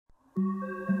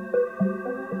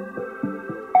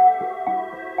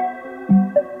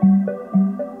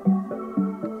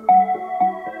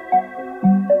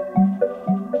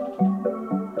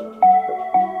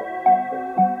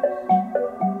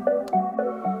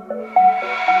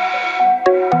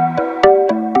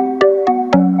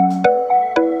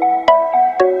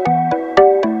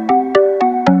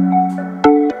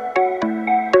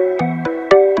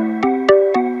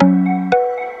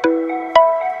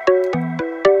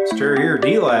Here,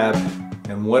 D-Lab,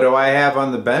 and what do I have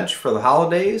on the bench for the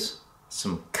holidays?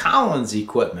 Some Collins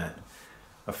equipment.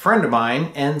 A friend of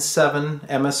mine, N7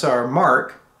 MSR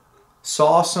Mark,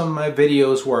 saw some of my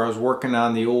videos where I was working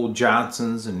on the old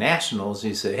Johnsons and Nationals.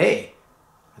 He said, hey,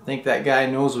 I think that guy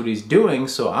knows what he's doing,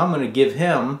 so I'm going to give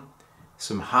him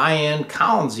some high-end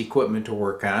Collins equipment to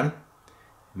work on.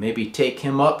 Maybe take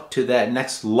him up to that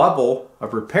next level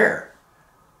of repair.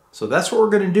 So that's what we're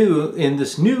going to do in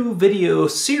this new video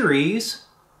series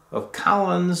of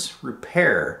Collins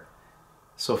repair.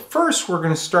 So first we're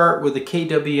going to start with the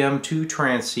kwm-2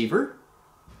 transceiver.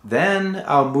 Then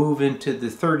I'll move into the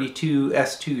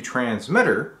 32S2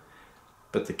 transmitter.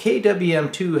 But the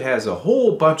kwm-2 has a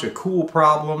whole bunch of cool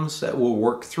problems that we'll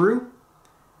work through.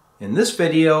 In this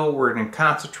video we're going to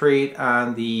concentrate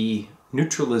on the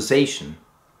neutralization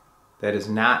that is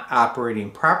not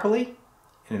operating properly,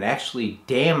 and it actually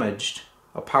damaged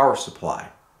a power supply.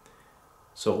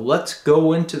 So let's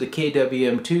go into the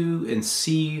kwm-2 and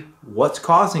see what's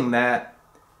causing that,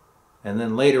 and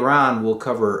then later on we'll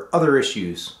cover other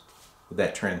issues with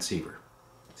that transceiver.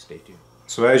 Stay tuned.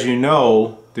 So as you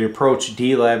know, the approach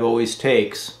D-Lab always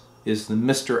takes is the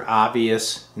Mr.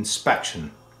 Obvious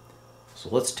inspection. So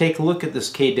let's take a look at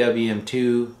this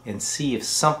kwm-2 and see if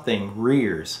something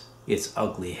rears its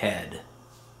ugly head.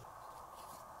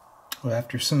 Well,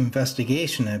 after some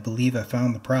investigation, I believe I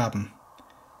found the problem.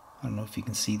 I don't know if you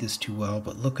can see this too well,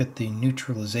 but look at the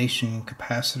neutralization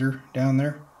capacitor down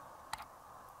there.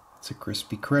 It's a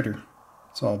crispy critter.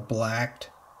 It's all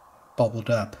blacked, bubbled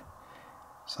up.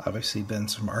 It's obviously been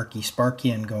some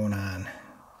arky-sparkying going on.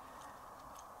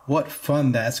 What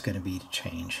fun that's going to be to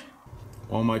change.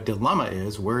 Well, my dilemma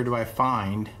is, where do I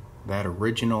find that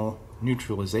original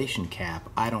neutralization cap?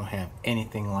 I don't have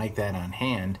anything like that on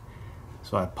hand.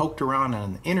 So I poked around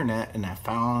on the internet and I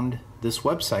found this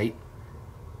website,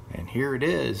 and here it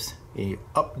is, a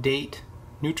update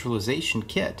neutralization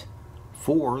kit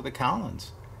for the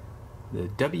Collins. The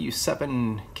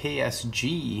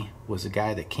W7KSG was the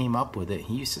guy that came up with it.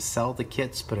 He used to sell the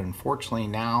kits, but unfortunately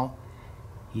now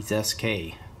he's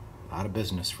SK, out of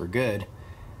business for good.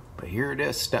 But here it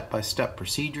is, step-by-step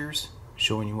procedures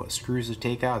showing you what screws to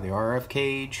take out of the RF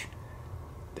cage.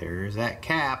 There's that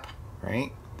cap,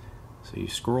 right? So you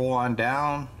scroll on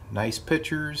down, nice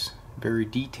pictures, very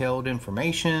detailed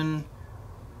information,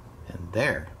 and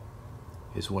there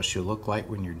is what she'll look like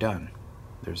when you're done.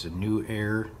 There's a new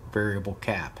air variable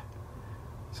cap.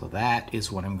 So that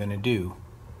is what I'm going to do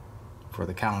for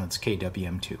the Collins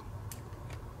kwm-2.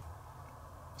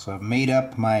 So I've made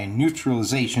up my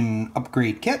neutralization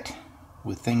upgrade kit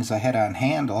with things I had on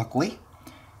hand, luckily.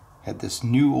 Had this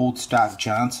new old stock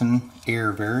Johnson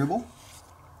air variable,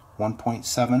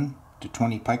 1.7 to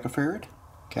 20 picofarad,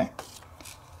 okay,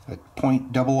 a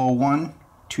 0.001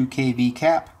 2 kV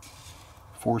cap,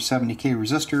 470k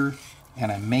resistor,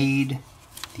 and I made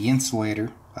the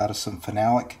insulator out of some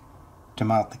phenolic to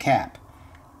mount the cap.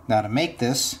 Now to make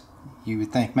this, you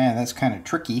would think, man, that's kind of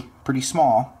tricky, pretty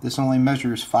small. This only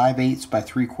measures 5/8 by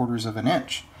 3/4 of an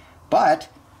inch. But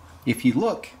if you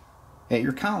look at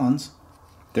your Collins,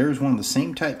 there's one of the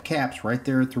same type caps right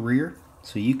there at the rear,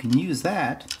 so you can use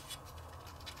that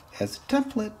as a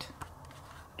template,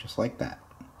 just like that.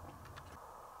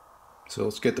 So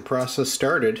let's get the process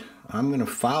started. I'm going to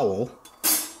follow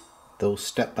those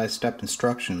step-by-step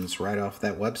instructions right off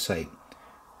that website.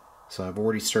 So I've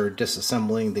already started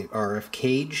disassembling the RF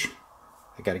cage.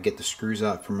 I got to get the screws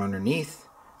out from underneath,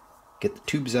 get the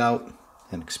tubes out,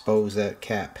 and expose that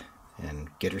cap and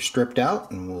get her stripped out,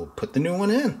 and we'll put the new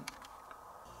one in.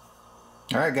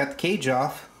 Alright, got the cage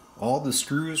off. All the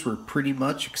screws were pretty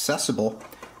much accessible.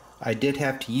 I did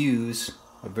have to use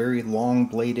a very long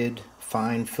bladed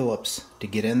fine Phillips to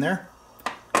get in there,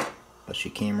 but she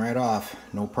came right off,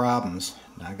 no problems.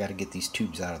 Now I got to get these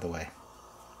tubes out of the way.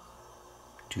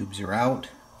 Tubes are out,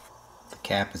 the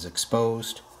cap is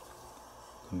exposed.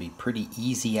 It'll be pretty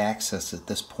easy access at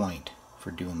this point for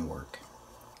doing the work.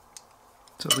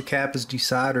 So the cap is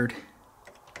desoldered.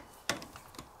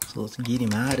 So let's get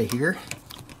him out of here.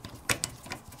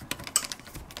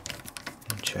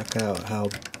 And check out how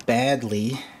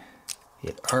badly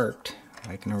it arced.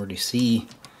 I can already see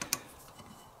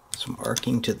some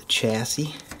arcing to the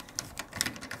chassis.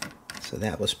 So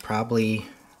that was probably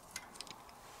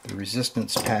the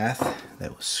resistance path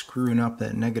that was screwing up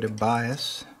that negative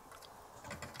bias.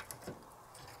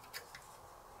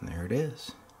 And there it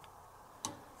is.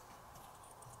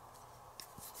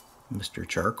 Mr.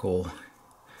 Charcoal.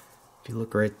 If you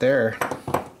look right there,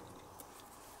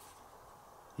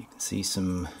 you can see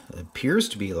some, appears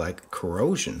to be like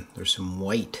corrosion. There's some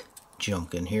white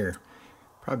junk in here.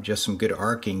 Probably just some good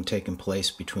arcing taking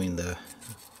place between the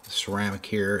ceramic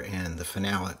here and the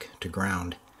phenolic to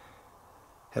ground.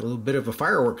 Had a little bit of a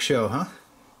fireworks show, huh?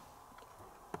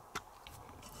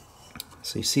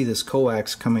 So you see this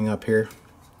coax coming up here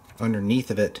underneath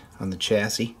of it on the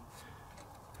chassis.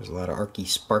 There's a lot of arcy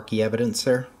sparky evidence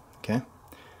there. Okay,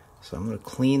 so I'm going to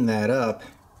clean that up,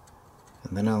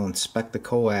 and then I'll inspect the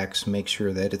coax, make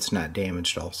sure that it's not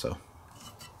damaged also.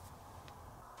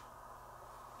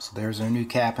 So there's our new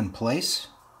cap in place,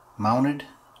 mounted.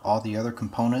 All the other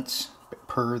components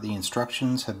per the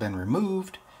instructions have been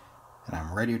removed, and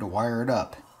I'm ready to wire it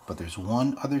up. But there's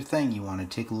one other thing you want to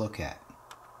take a look at.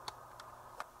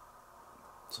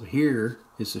 So here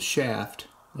is the shaft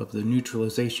of the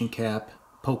neutralization cap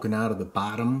poking out of the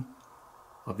bottom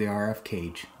of the RF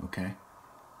cage. Okay,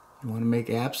 you want to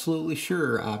make absolutely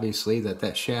sure, obviously, that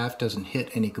that shaft doesn't hit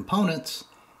any components,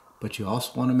 but you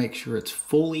also want to make sure it's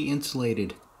fully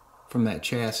insulated from that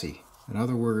chassis. In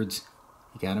other words,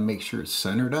 you got to make sure it's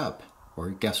centered up, or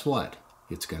guess what?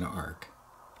 It's going to arc.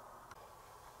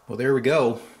 Well, there we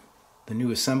go. The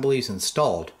new assembly is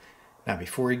installed. Now,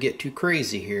 before you get too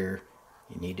crazy here,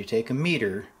 you need to take a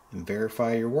meter and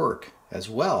verify your work, as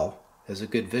well as a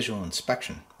good visual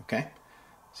inspection. Okay?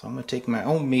 So I'm going to take my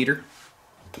own meter.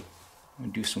 I'm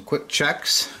going to do some quick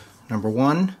checks. Number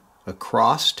one,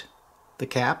 across the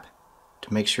cap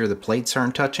to make sure the plates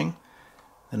aren't touching.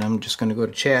 Then I'm just going to go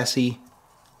to chassis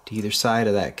to either side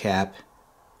of that cap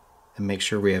and make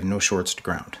sure we have no shorts to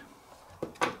ground.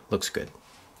 Looks good.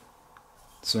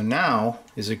 So now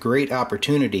is a great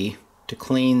opportunity to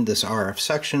clean this RF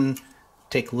section,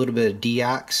 take a little bit of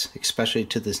deox, especially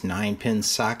to this 9-pin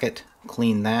socket,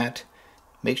 clean that.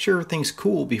 Make sure everything's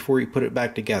cool before you put it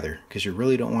back together, because you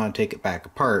really don't want to take it back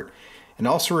apart. And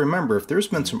also remember, if there's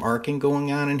been some arcing going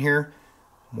on in here,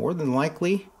 more than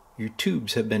likely your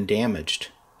tubes have been damaged.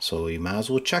 So you might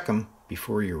as well check them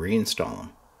before you reinstall them.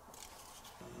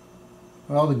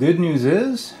 Well, the good news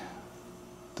is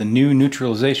the new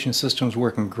neutralization system is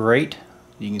working great.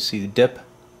 You can see the dip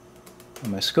on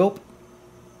my scope.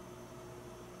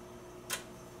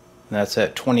 And that's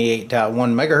at 28.1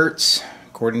 megahertz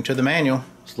according to the manual.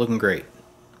 It's looking great.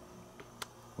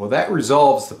 Well, that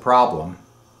resolves the problem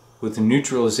with the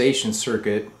neutralization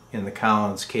circuit in the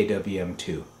Collins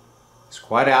kwm-2. It's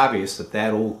quite obvious that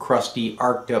that old crusty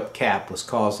arced up cap was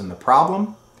causing the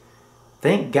problem.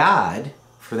 Thank God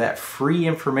for that free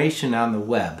information on the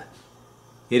web.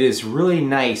 It is really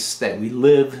nice that we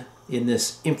live in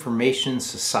this information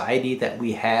society that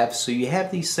we have, so you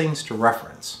have these things to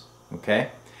reference. Okay?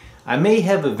 I may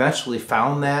have eventually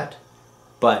found that,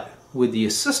 but with the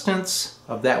assistance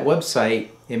of that website,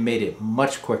 it made it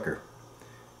much quicker.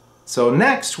 So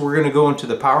next, we're going to go into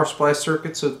the power supply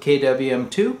circuits of the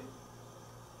kwm-2,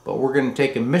 but we're going to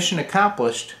take a mission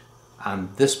accomplished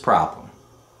on this problem.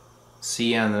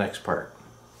 See you on the next part.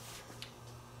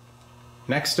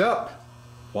 Next up,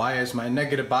 why is my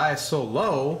negative bias so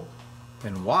low,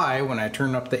 and why, when I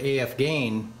turn up the AF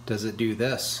gain, does it do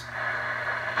this?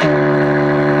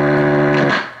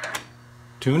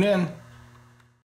 Tune in.